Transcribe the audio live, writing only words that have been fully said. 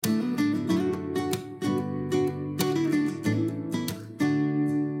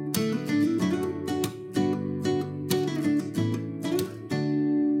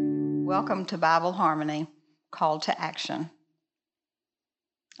welcome to Bible Harmony, Call to Action.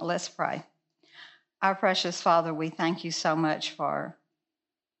 Let's pray. Our precious Father, we thank you so much for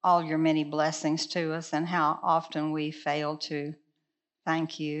all your many blessings to us and how often we fail to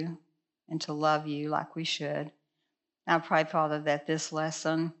thank you and to love you like we should. I pray, Father, that this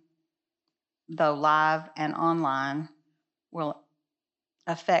lesson, though live and online, will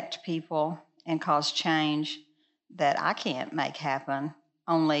affect people and cause change that I can't make happen.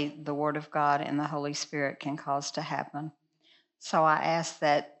 Only the Word of God and the Holy Spirit can cause to happen. So I ask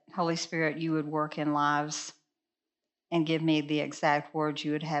that, Holy Spirit, you would work in lives and give me the exact words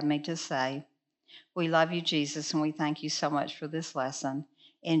you would have me to say. We love you, Jesus, and we thank you so much for this lesson.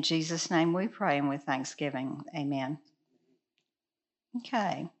 In Jesus' name we pray and with thanksgiving. Amen.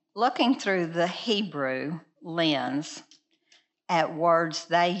 Okay. Looking through the Hebrew lens at words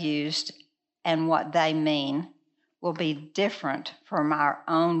they used and what they mean will be different from our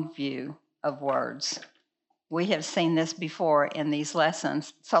own view of words. We have seen this before in these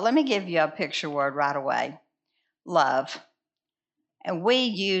lessons. So let me give you a picture word right away. Love. And we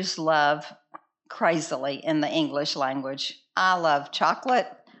use love crazily in the English language. I love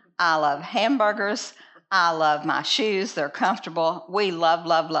chocolate. I love hamburgers. I love my shoes. They're comfortable. We love,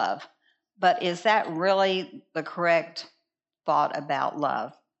 love, love. But is that really the correct thought about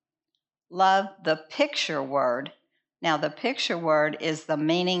love? Love, the picture word. Now, the picture word is the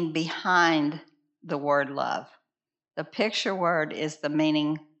meaning behind the word love. The picture word is the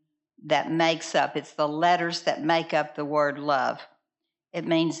meaning that makes up, it's the letters that make up the word love. It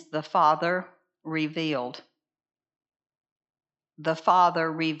means the Father revealed. The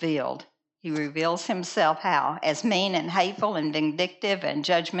Father revealed. He reveals himself how? As mean and hateful and vindictive and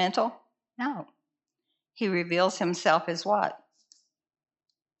judgmental? No. He reveals himself as what?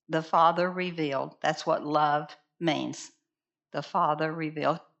 The Father revealed. That's what love means. The Father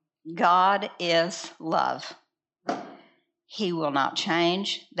revealed. God is love. He will not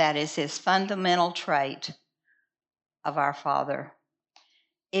change. That is his fundamental trait of our Father.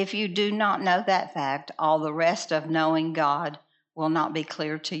 If you do not know that fact, all the rest of knowing God will not be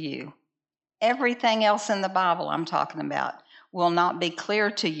clear to you. Everything else in the Bible I'm talking about will not be clear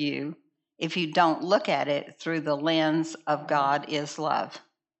to you if you don't look at it through the lens of God is love.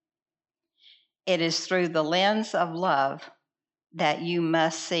 It is through the lens of love that you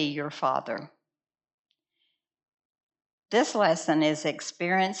must see your Father. This lesson is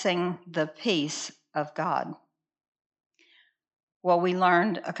experiencing the peace of God. Well, we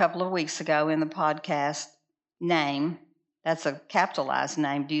learned a couple of weeks ago in the podcast, name. That's a capitalized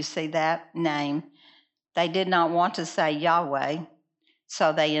name. Do you see that? Name. They did not want to say Yahweh,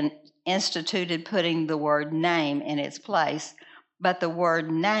 so they instituted putting the word name in its place. But the word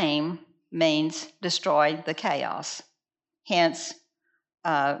name means destroy the chaos. Hence,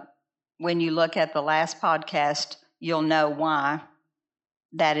 when you look at the last podcast, you'll know why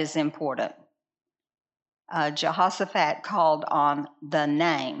that is important. Jehoshaphat called on the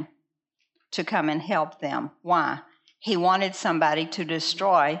name to come and help them. Why? He wanted somebody to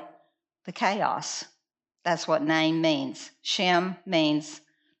destroy the chaos. That's what name means. Shem means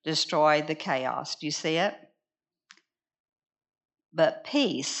destroy the chaos. Do you see it? But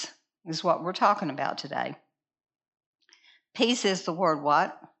peace is what we're talking about today. Peace is the word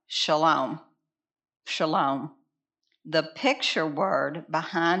what? Shalom. Shalom. The picture word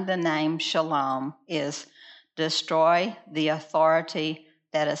behind the name Shalom is destroy the authority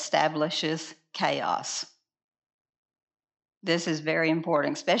that establishes chaos. This is very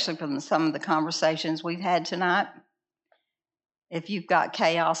important, especially from some of the conversations we've had tonight. If you've got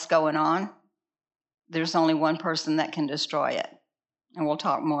chaos going on, there's only one person that can destroy it, and we'll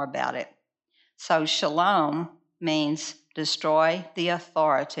talk more about it. So Shalom means destroy the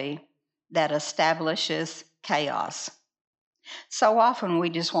authority that establishes chaos. So often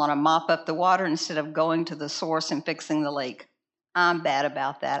we just want to mop up the water instead of going to the source and fixing the leak. I'm bad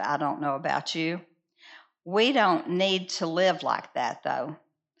about that. I don't know about you. We don't need to live like that, though,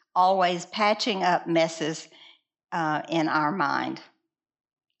 always patching up messes in our mind.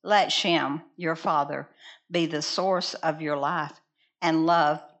 Let Shem, your Father, be the source of your life and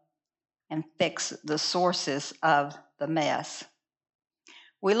love and fix the sources of the mess.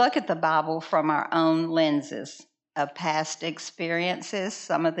 We look at the Bible from our own lenses of past experiences.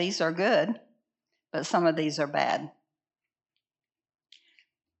 Some of these are good, but some of these are bad.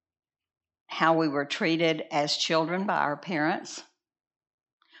 How we were treated as children by our parents.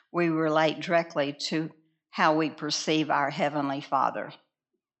 We relate directly to how we perceive our Heavenly Father.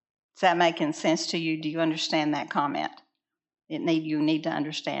 Is that making sense to you? Do you understand that comment? You need to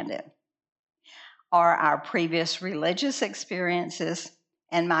understand it. Or our previous religious experiences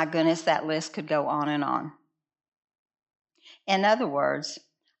And my goodness, that list could go on and on. In other words,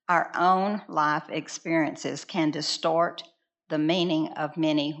 our own life experiences can distort the meaning of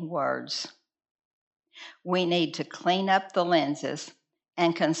many words. We need to clean up the lenses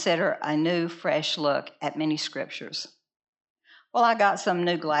and consider a new, fresh look at many scriptures. Well, I got some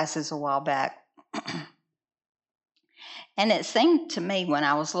new glasses a while back. And it seemed to me when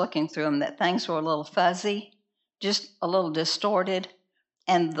I was looking through them that things were a little fuzzy, just a little distorted.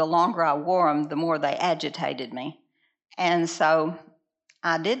 And the longer I wore them, the more they agitated me. And so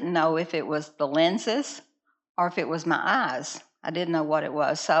I didn't know if it was the lenses or if it was my eyes. I didn't know what it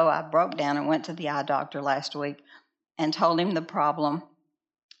was. So I broke down and went to the eye doctor last week and told him the problem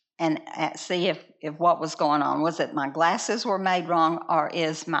and see if what was going on. Was it my glasses were made wrong or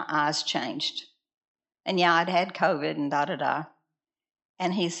is my eyes changed? And yeah, I'd had COVID and da-da-da.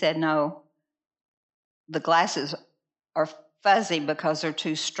 And he said, no, the glasses are fuzzy because they're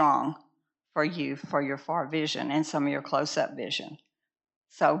too strong for you, for your far vision and some of your close-up vision.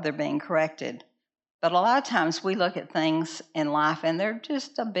 So they're being corrected. But a lot of times we look at things in life and they're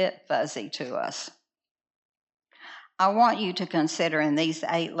just a bit fuzzy to us. I want you to consider in these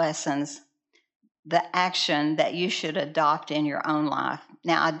 8 lessons the action that you should adopt in your own life.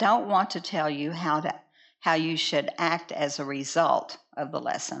 Now, I don't want to tell you how you should act as a result of the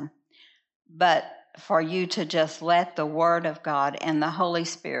lesson, but for you to just let the Word of God and the Holy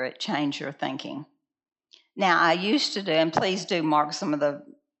Spirit change your thinking. Now, I used to do, and please do mark some of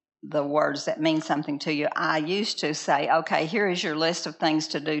the words that mean something to you. I used to say, okay, here is your list of things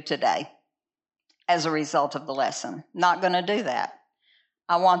to do today as a result of the lesson. Not going to do that.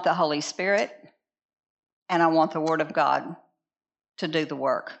 I want the Holy Spirit and I want the Word of God to do the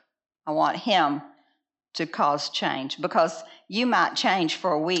work. I want Him to cause change, because you might change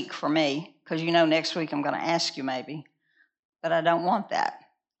for a week for me, because you know next week I'm going to ask you maybe, but I don't want that.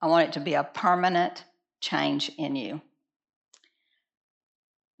 I want it to be a permanent change in you.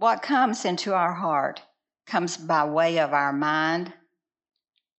 What comes into our heart comes by way of our mind,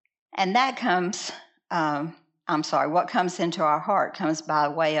 and that comes, what comes into our heart comes by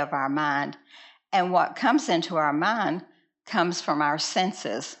way of our mind, and what comes into our mind comes from our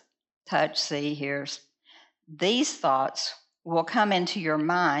senses, touch, see, hear. These thoughts will come into your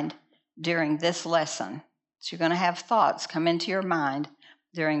mind during this lesson. So you're going to have thoughts come into your mind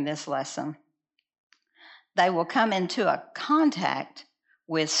during this lesson. They will come into a contact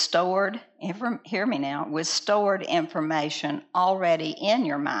with stored, hear me now, with stored information already in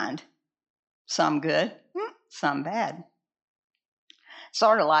your mind. Some good, some bad.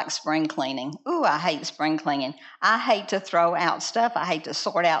 Sort of like spring cleaning. Ooh, I hate spring cleaning. I hate to throw out stuff. I hate to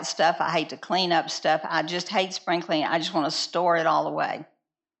sort out stuff. I hate to clean up stuff. I just hate spring cleaning. I just want to store it all away.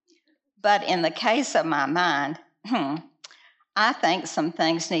 But in the case of my mind, I think some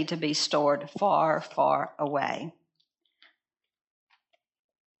things need to be stored far, far away,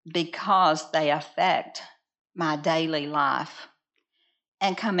 because they affect my daily life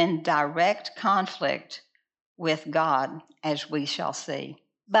and come in direct conflict with God, as we shall see.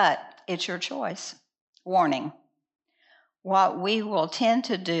 But it's your choice. Warning. What we will tend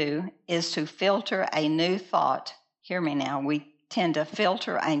to do is to filter a new thought. Hear me now. We tend to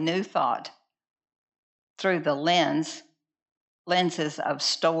filter a new thought through the lenses of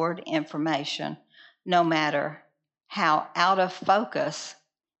stored information, no matter how out of focus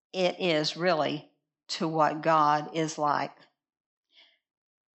it is really to what God is like.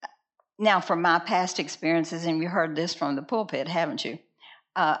 Now, from my past experiences, and you heard this from the pulpit, haven't you?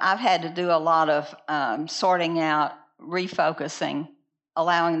 I've had to do a lot of sorting out, refocusing,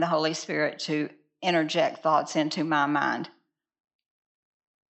 allowing the Holy Spirit to interject thoughts into my mind.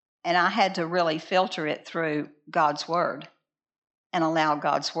 And I had to really filter it through God's Word and allow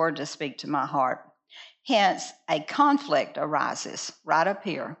God's Word to speak to my heart. Hence, a conflict arises right up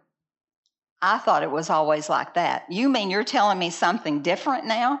here. I thought it was always like that. You mean you're telling me something different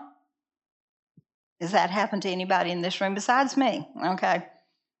now? Has that happened to anybody in this room besides me? Okay.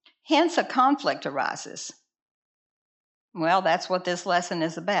 Hence, a conflict arises. Well, that's what this lesson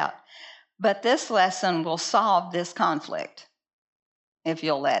is about. But this lesson will solve this conflict if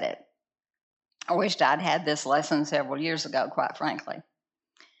you'll let it. I wished I'd had this lesson several years ago, quite frankly.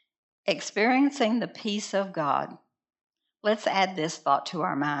 Experiencing the peace of God. Let's add this thought to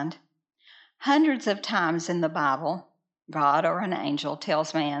our mind. Hundreds of times in the Bible, God or an angel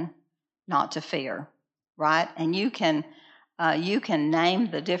tells man not to fear, right? And you can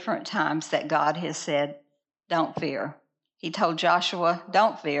name the different times that God has said, don't fear. He told Joshua,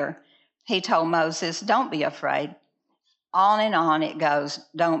 don't fear. He told Moses, don't be afraid. On and on it goes,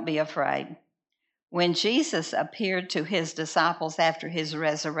 don't be afraid. When Jesus appeared to his disciples after his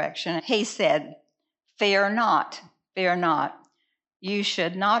resurrection, he said, "Fear not, fear not. You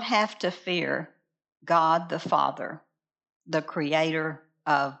should not have to fear God the Father, the creator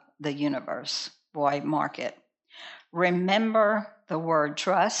of the universe." Boy, mark it. Remember the word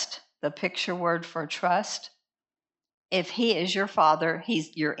trust, the picture word for trust. If he is your father,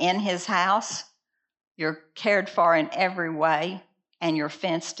 you're in his house, you're cared for in every way, and you're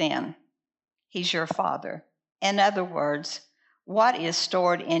fenced in. He's your father. In other words, what is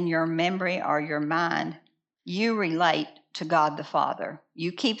stored in your memory or your mind, you relate to God the Father.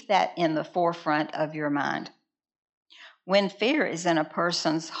 You keep that in the forefront of your mind. When fear is in a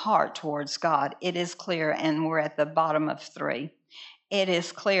person's heart towards God, it is clear, and we're at the bottom of 3. It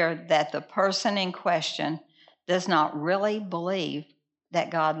is clear that the person in question does not really believe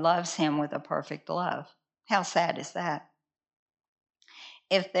that God loves him with a perfect love. How sad is that?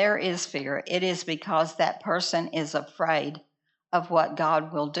 If there is fear, it is because that person is afraid of what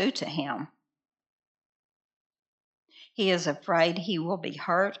God will do to him. He is afraid he will be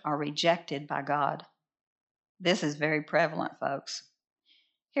hurt or rejected by God. This is very prevalent, folks.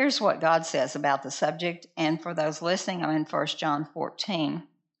 Here's what God says about the subject, and for those listening, I'm in 1 John 14.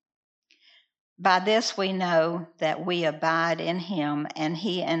 By this we know that we abide in him and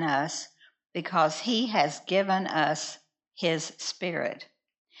he in us, because he has given us his Spirit.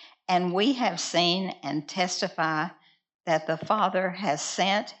 And we have seen and testify that the Father has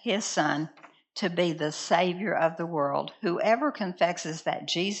sent his Son to be the Savior of the world. Whoever confesses that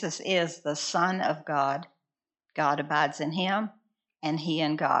Jesus is the Son of God, God abides in him and he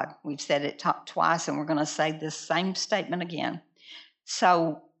in God. We've said it twice, and we're going to say this same statement again.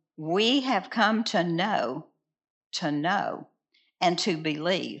 So we have come to know, and to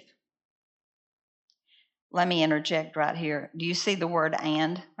believe. Let me interject right here. Do you see the word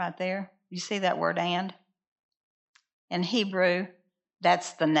 "and" right there? You see that word "and"? In Hebrew,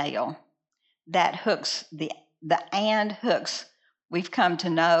 that's the nail. That hooks, the "and" hooks. We've come to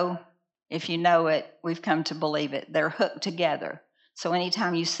know. If you know it, we've come to believe it. They're hooked together. So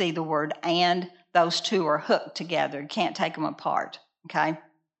anytime you see the word "and," those two are hooked together. You can't take them apart, okay?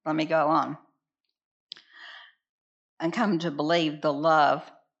 Let me go on. And come to believe the love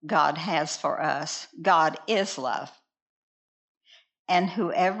God has for us. God is love. And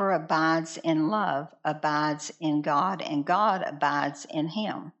whoever abides in love abides in God, and God abides in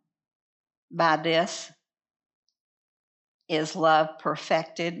him. By this is love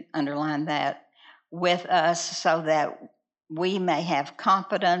perfected, underline that, with us, so that we may have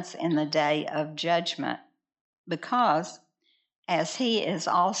confidence in the day of judgment, because as he is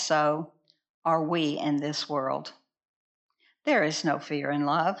also are we in this world. There is no fear in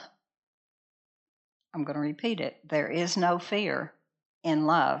love. I'm going to repeat it. There is no fear in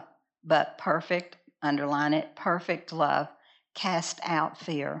love, but perfect, underline it, perfect love cast out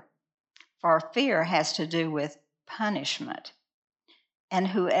fear. For fear has to do with punishment. And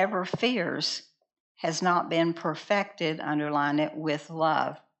whoever fears has not been perfected, underline it, with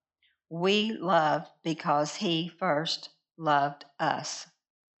love. We love because he first loved us.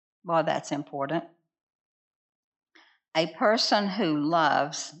 Well, that's important. A person who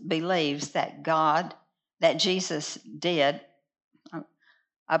loves believes that Jesus did.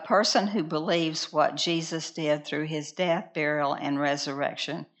 A person who believes what Jesus did through his death, burial, and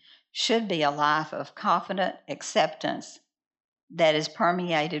resurrection should be a life of confident acceptance that is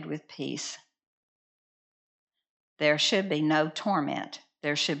permeated with peace. There should be no torment.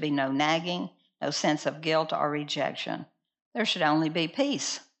 There should be no nagging, no sense of guilt or rejection. There should only be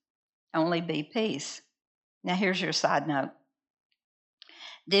peace. Only be peace. Now, here's your side note.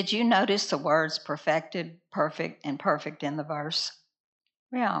 Did you notice the words perfected, perfect, and perfect in the verse?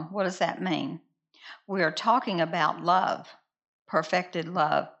 Yeah, what does that mean? We are talking about love, perfected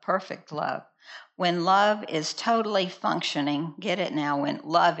love, perfect love. When love is totally functioning, get it now, when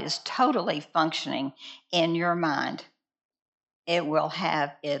love is totally functioning in your mind, it will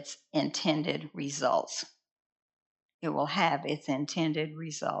have its intended results. It will have its intended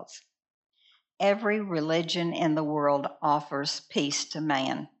results. Every religion in the world offers peace to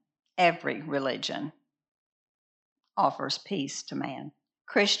man. Every religion offers peace to man.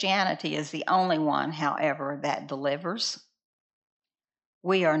 Christianity is the only one, however, that delivers.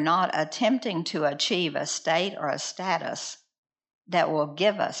 We are not attempting to achieve a state or a status that will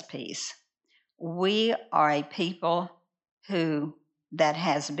give us peace. We are a people that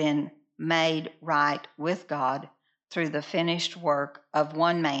has been made right with God through the finished work of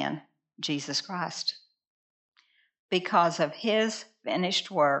one man, Jesus Christ. Because of his finished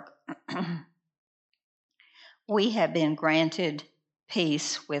work, we have been granted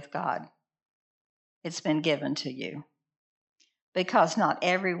peace with God. It's been given to you. Because not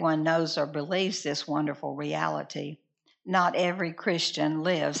everyone knows or believes this wonderful reality, not every Christian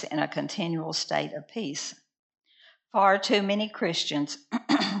lives in a continual state of peace. Far too many Christians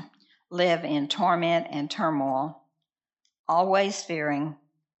live in torment and turmoil, always fearing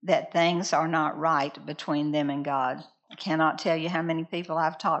that things are not right between them and God. I cannot tell you how many people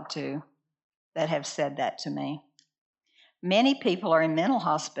I've talked to that have said that to me. Many people are in mental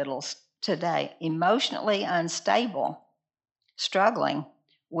hospitals today, emotionally unstable, struggling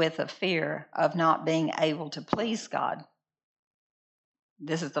with a fear of not being able to please God.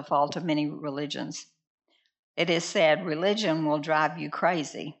 This is the fault of many religions. It is said religion will drive you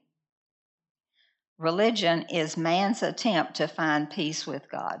crazy. Religion is man's attempt to find peace with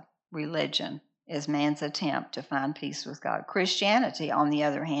God. Religion is man's attempt to find peace with God. Christianity, on the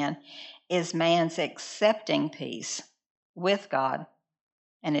other hand, is man's accepting peace with God,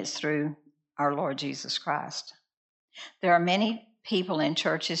 and it's through our Lord Jesus Christ. There are many people in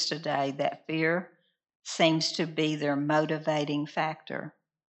churches today that fear seems to be their motivating factor.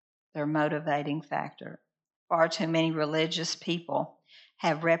 Their motivating factor. Far too many religious people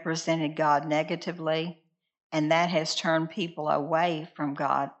have represented God negatively, and that has turned people away from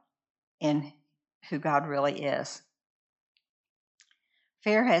God and who God really is.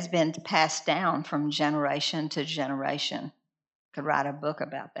 Fear has been passed down from generation to generation. Could write a book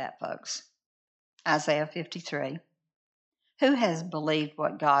about that, folks. Isaiah 53. Who has believed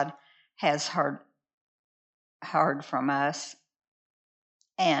what God has heard from us?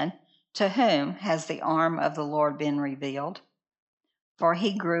 And to whom has the arm of the Lord been revealed? For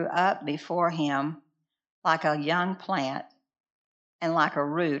he grew up before him like a young plant and like a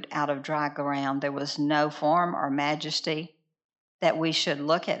root out of dry ground. There was no form or majesty that we should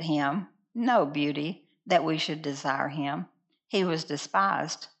look at him, no beauty that we should desire him. He was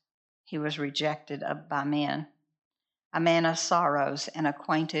despised. He was rejected by men, a man of sorrows and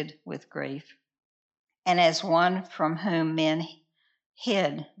acquainted with grief. And as one from whom men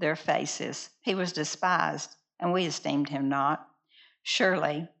hid their faces, he was despised, and we esteemed him not.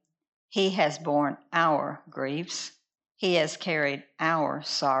 Surely he has borne our griefs. He has carried our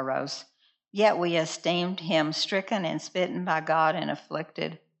sorrows. Yet we esteemed him stricken and smitten by God and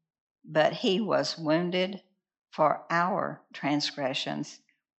afflicted. But he was wounded for our transgressions.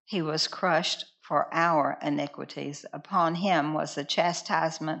 He was crushed for our iniquities. Upon him was the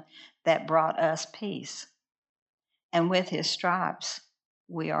chastisement that brought us peace. And with his stripes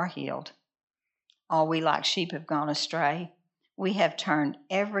we are healed. All we like sheep have gone astray. We have turned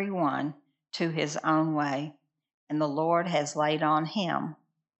every one to his own way, and the Lord has laid on him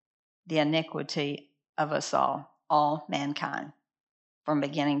the iniquity of us all mankind, from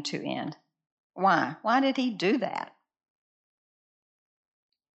beginning to end. Why? Why did he do that?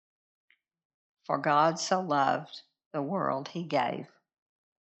 For God so loved the world, he gave.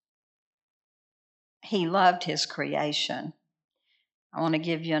 He loved his creation. I want to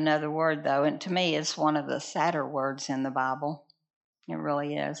give you another word, though, and to me it's one of the sadder words in the Bible. It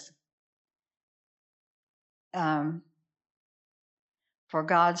really is. For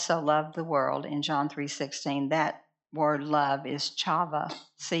God so loved the world, in John 3:16, that word love is chava,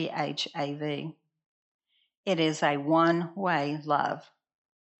 C-H-A-V. It is a one-way love.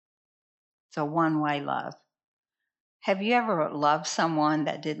 It's a one-way love. Have you ever loved someone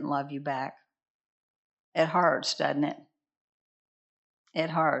that didn't love you back? It hurts, doesn't it?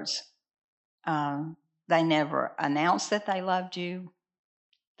 It hurts. They never announced that they loved you.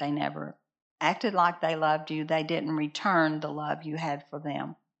 They never acted like they loved you. They didn't return the love you had for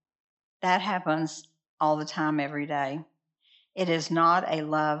them. That happens all the time, every day. It is not a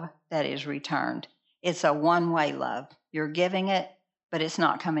love that is returned. It's a one-way love. You're giving it, but it's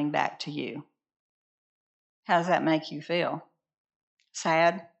not coming back to you. How does that make you feel?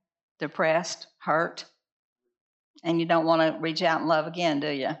 Sad, depressed, hurt? And you don't want to reach out and love again, do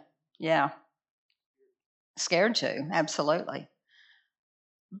you? Yeah. Scared to, absolutely.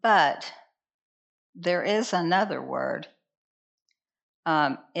 But there is another word.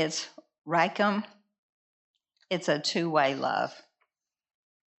 It's rakim. It's a two-way love.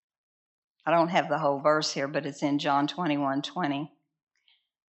 I don't have the whole verse here, but it's in John 21:20.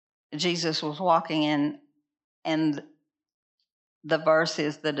 Jesus was walking in, and the verse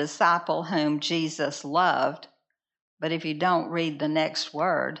is the disciple whom Jesus loved. But if you don't read the next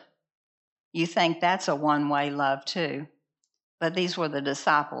word, you think that's a one-way love too. But these were the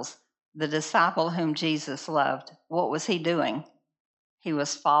disciples. The disciple whom Jesus loved. What was he doing? He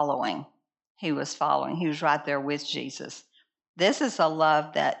was following. He was following. He was right there with Jesus. This is a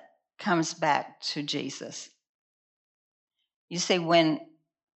love that comes back to Jesus. You see, when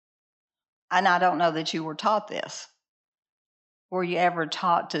And I don't know that you were taught this. Were you ever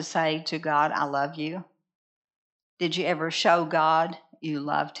taught to say to God, I love you? Did you ever show God you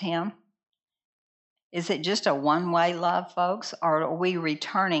loved him? Is it just a one-way love, folks, or are we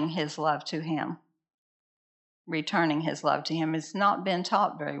returning his love to him? Returning his love to him has not been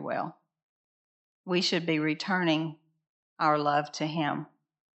taught very well. We should be returning our love to him.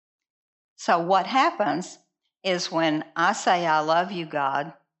 So what happens is when I say I love you,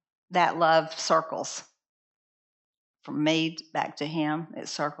 God, that love circles. From me back to him, it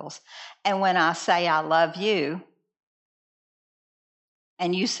circles. And when I say I love you,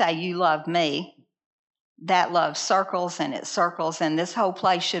 and you say you love me, that love circles and it circles, and this whole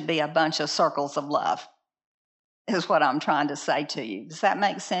place should be a bunch of circles of love, is what I'm trying to say to you. Does that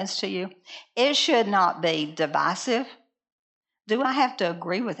make sense to you? It should not be divisive. Do I have to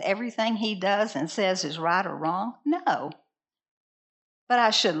agree with everything he does and says is right or wrong? No. But I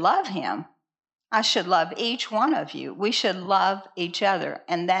should love him. I should love each one of you. We should love each other,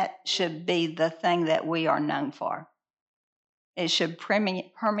 and that should be the thing that we are known for. It should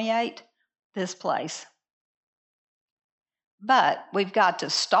permeate this place. But we've got to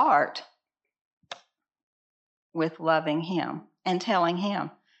start with loving him and telling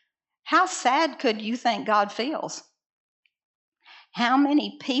him. How sad could you think God feels? How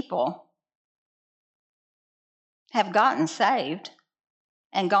many people have gotten saved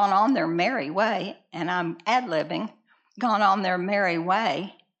and gone on their merry way, and I'm ad-libbing, gone on their merry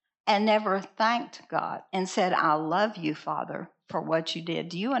way and never thanked God and said, I love you, Father, for what you did.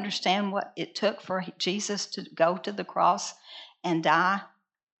 Do you understand what it took for Jesus to go to the cross and die?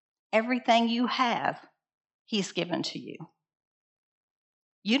 Everything you have, he's given to you.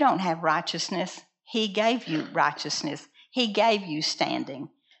 You don't have righteousness. He gave you righteousness. He gave you standing.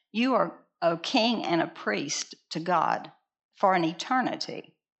 You are a king and a priest to God for an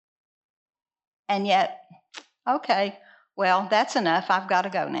eternity. And yet, okay, well, that's enough. I've got to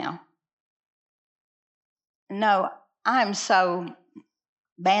go now. No, I'm so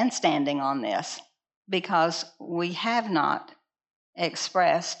bandstanding on this because we have not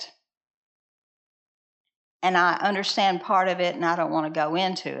expressed, and I understand part of it and I don't want to go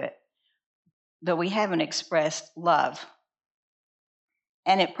into it, but we haven't expressed love.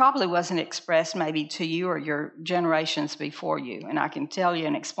 And it probably wasn't expressed maybe to you or your generations before you. And I can tell you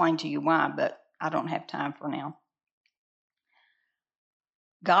and explain to you why, but I don't have time for now.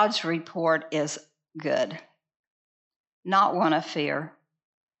 God's report is good. Not one of fear,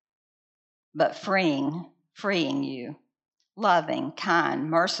 but freeing you. Loving, kind,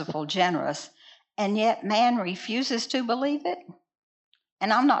 merciful, generous. And yet man refuses to believe it.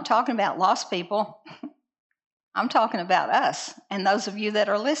 And I'm not talking about lost people. I'm talking about us and those of you that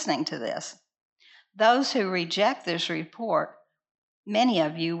are listening to this. Those who reject this report, many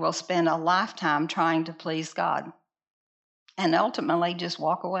of you will spend a lifetime trying to please God and ultimately just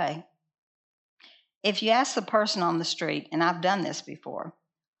walk away. If you ask the person on the street, and I've done this before,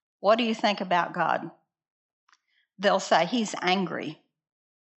 what do you think about God? They'll say he's angry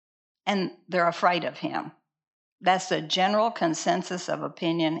and they're afraid of him. That's the general consensus of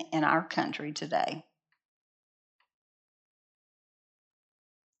opinion in our country today.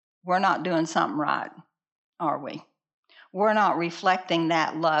 We're not doing something right, are we? We're not reflecting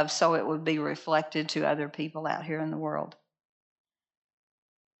that love so it would be reflected to other people out here in the world.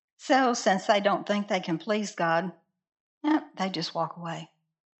 So since they don't think they can please God, they just walk away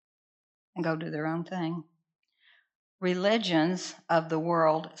and go do their own thing. Religions of the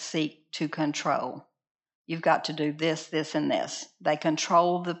world seek to control. You've got to do this, this, and this. They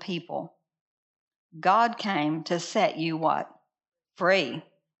control the people. God came to set you what? Free.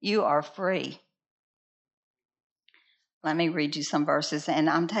 You are free. Let me read you some verses, and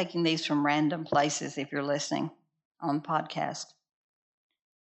I'm taking these from random places if you're listening on podcast.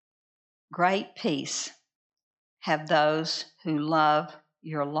 Great peace have those who love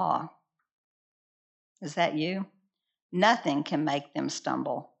your law. Is that you? Nothing can make them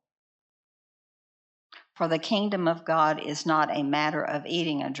stumble. For the kingdom of God is not a matter of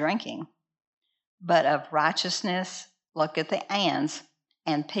eating and drinking, but of righteousness, look at the ands,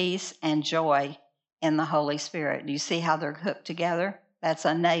 and peace and joy in the Holy Spirit. Do you see how they're hooked together? That's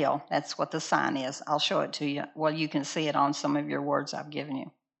a nail. That's what the sign is. I'll show it to you. Well, you can see it on some of your words I've given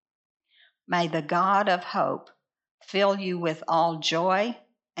you. May the God of hope fill you with all joy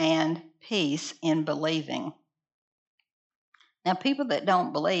and peace in believing. Now, people that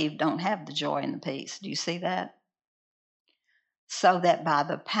don't believe don't have the joy and the peace. Do you see that? So that by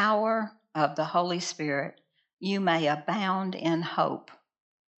the power of the Holy Spirit, you may abound in hope.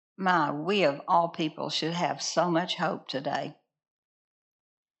 We of all people should have so much hope today.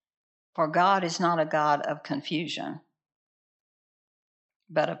 For God is not a God of confusion,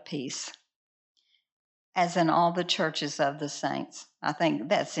 but of peace, as in all the churches of the saints. I think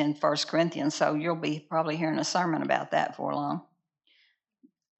that's in 1 Corinthians, so you'll be probably hearing a sermon about that for long.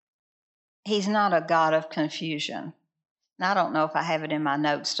 He's not a God of confusion. Now, I don't know if I have it in my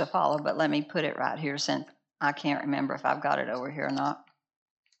notes to follow, but let me put it right here since I can't remember if I've got it over here or not.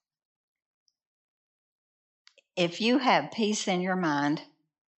 If you have peace in your mind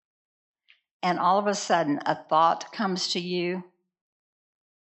and all of a sudden a thought comes to you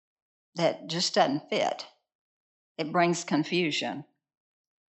that just doesn't fit, it brings confusion.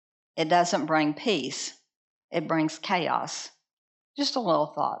 It doesn't bring peace. It brings chaos. Just a little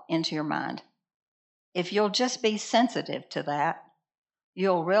thought into your mind. If you'll just be sensitive to that,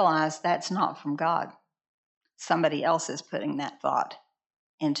 you'll realize that's not from God. Somebody else is putting that thought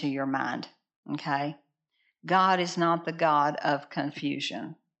into your mind, okay? God is not the God of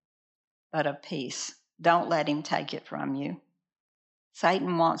confusion, but of peace. Don't let him take it from you.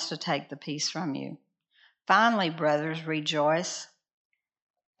 Satan wants to take the peace from you. Finally, brothers, rejoice.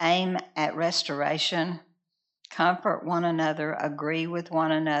 Aim at restoration. Comfort one another. Agree with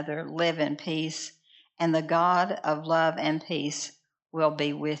one another. Live in peace. And the God of love and peace will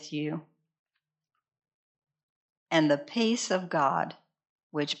be with you. And the peace of God,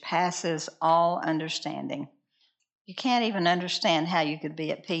 which passes all understanding. You can't even understand how you could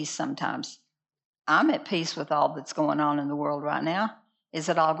be at peace sometimes. I'm at peace with all that's going on in the world right now. Is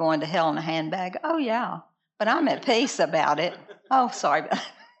it all going to hell in a handbag? Oh, yeah. But I'm at peace about it. Oh, sorry.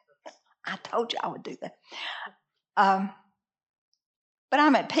 I told you I would do that. But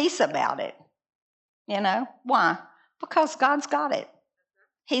I'm at peace about it. You know? Why? Because God's got it.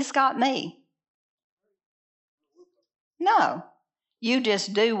 He's got me. No. You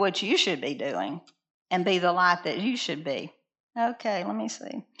just do what you should be doing and be the light that you should be. Okay, let me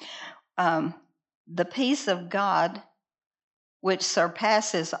see. The peace of God, which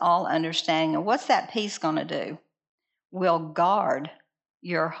surpasses all understanding. And what's that peace going to do? Will guard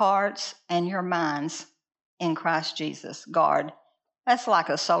your hearts and your minds in Christ Jesus. Guard. That's like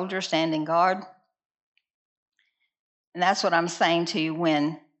a soldier standing guard. And that's what I'm saying to you.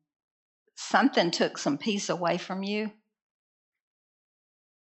 When something took some peace away from you,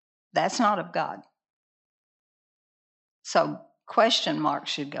 that's not of God. So question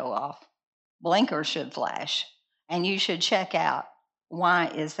marks should go off. Blinkers should flash. And you should check out, why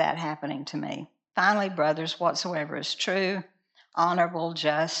is that happening to me? Finally, brothers, whatsoever is true, honorable,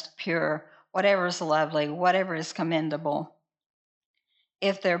 just, pure, whatever is lovely, whatever is commendable,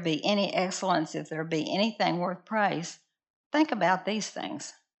 if there be any excellence, if there be anything worth praise, think about these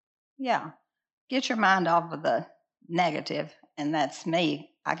things. Yeah, get your mind off of the negative, and that's me.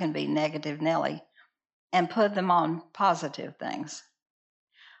 I can be negative Nelly, and put them on positive things.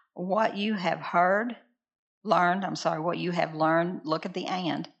 What you have what you have learned, look at the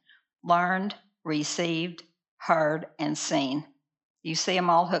and, learned, received, heard, and seen. You see them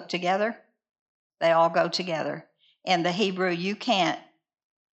all hooked together? They all go together. In the Hebrew, you can't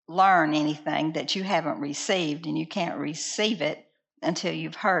learn anything that you haven't received, and you can't receive it until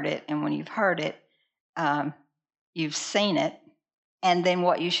you've heard it. And when you've heard it, you've seen it. And then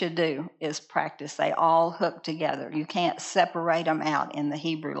what you should do is practice. They all hook together. You can't separate them out in the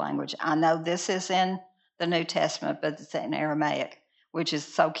Hebrew language. I know this is in the New Testament, but it's in Aramaic, which is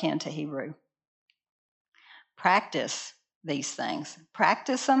so kin to Hebrew. Practice these things.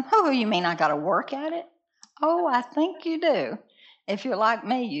 Practice them. Oh, you mean I got to work at it? Oh, I think you do. If you're like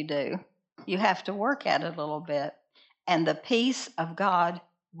me, you do. You have to work at it a little bit. And the peace of God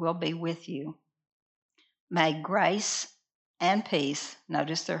will be with you. May grace and peace,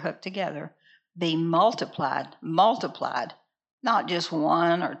 notice they're hooked together, be multiplied, not just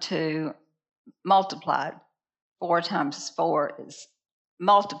one or two, multiplied. 4 times 4 is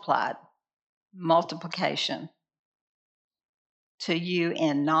multiplied, multiplication. To you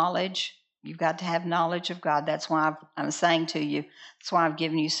in knowledge. You've got to have knowledge of God. That's why I'm saying to you, that's why I've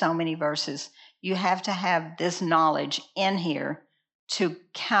given you so many verses. You have to have this knowledge in here to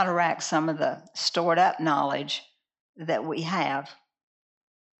counteract some of the stored up knowledge that we have,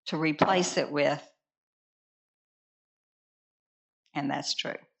 to replace it with. And that's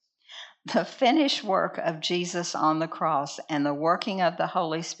true. The finished work of Jesus on the cross and the working of the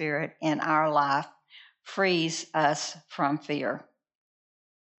Holy Spirit in our life frees us from fear.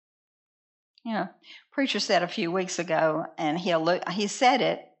 You know, preacher said a few weeks ago, and he said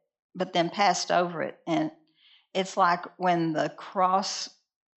it, but then passed over it. And it's like when the cross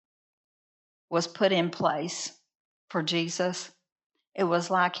was put in place for Jesus, it was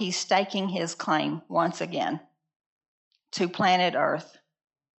like he's staking his claim once again to planet Earth.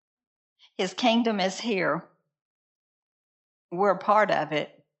 His kingdom is here. We're a part of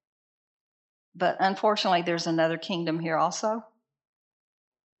it. But unfortunately, there's another kingdom here also.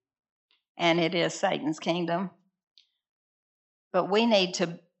 And it is Satan's kingdom. But we need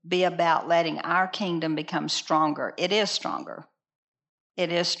to be about letting our kingdom become stronger. It is stronger.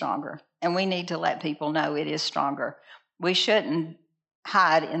 It is stronger. And we need to let people know it is stronger. We shouldn't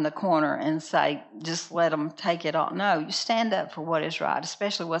hide in the corner and say, just let them take it all. No, you stand up for what is right,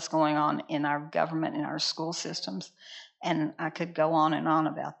 especially what's going on in our government, in our school systems. And I could go on and on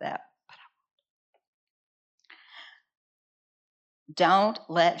about that. Don't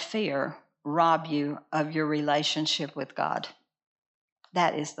let fear rob you of your relationship with God.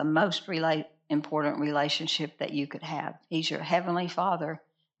 That is the most important relationship that you could have. He's your heavenly Father.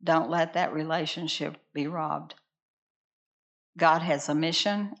 Don't let that relationship be robbed. God has a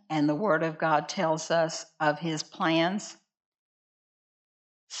mission, and the Word of God tells us of His plans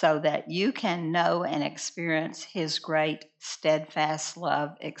so that you can know and experience His great, steadfast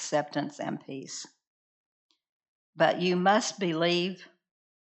love, acceptance, and peace. But you must believe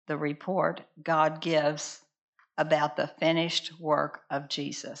the report God gives about the finished work of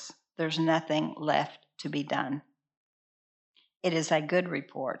Jesus. There's nothing left to be done. It is a good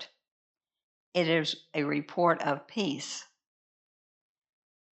report. It is a report of peace.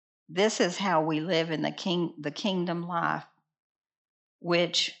 This is how we live in the kingdom life,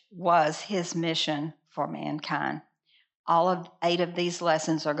 which was His mission for mankind. All of 8 of these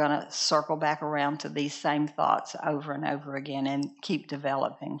lessons are going to circle back around to these same thoughts over and over again and keep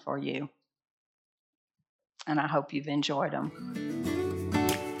developing for you. And I hope you've enjoyed them.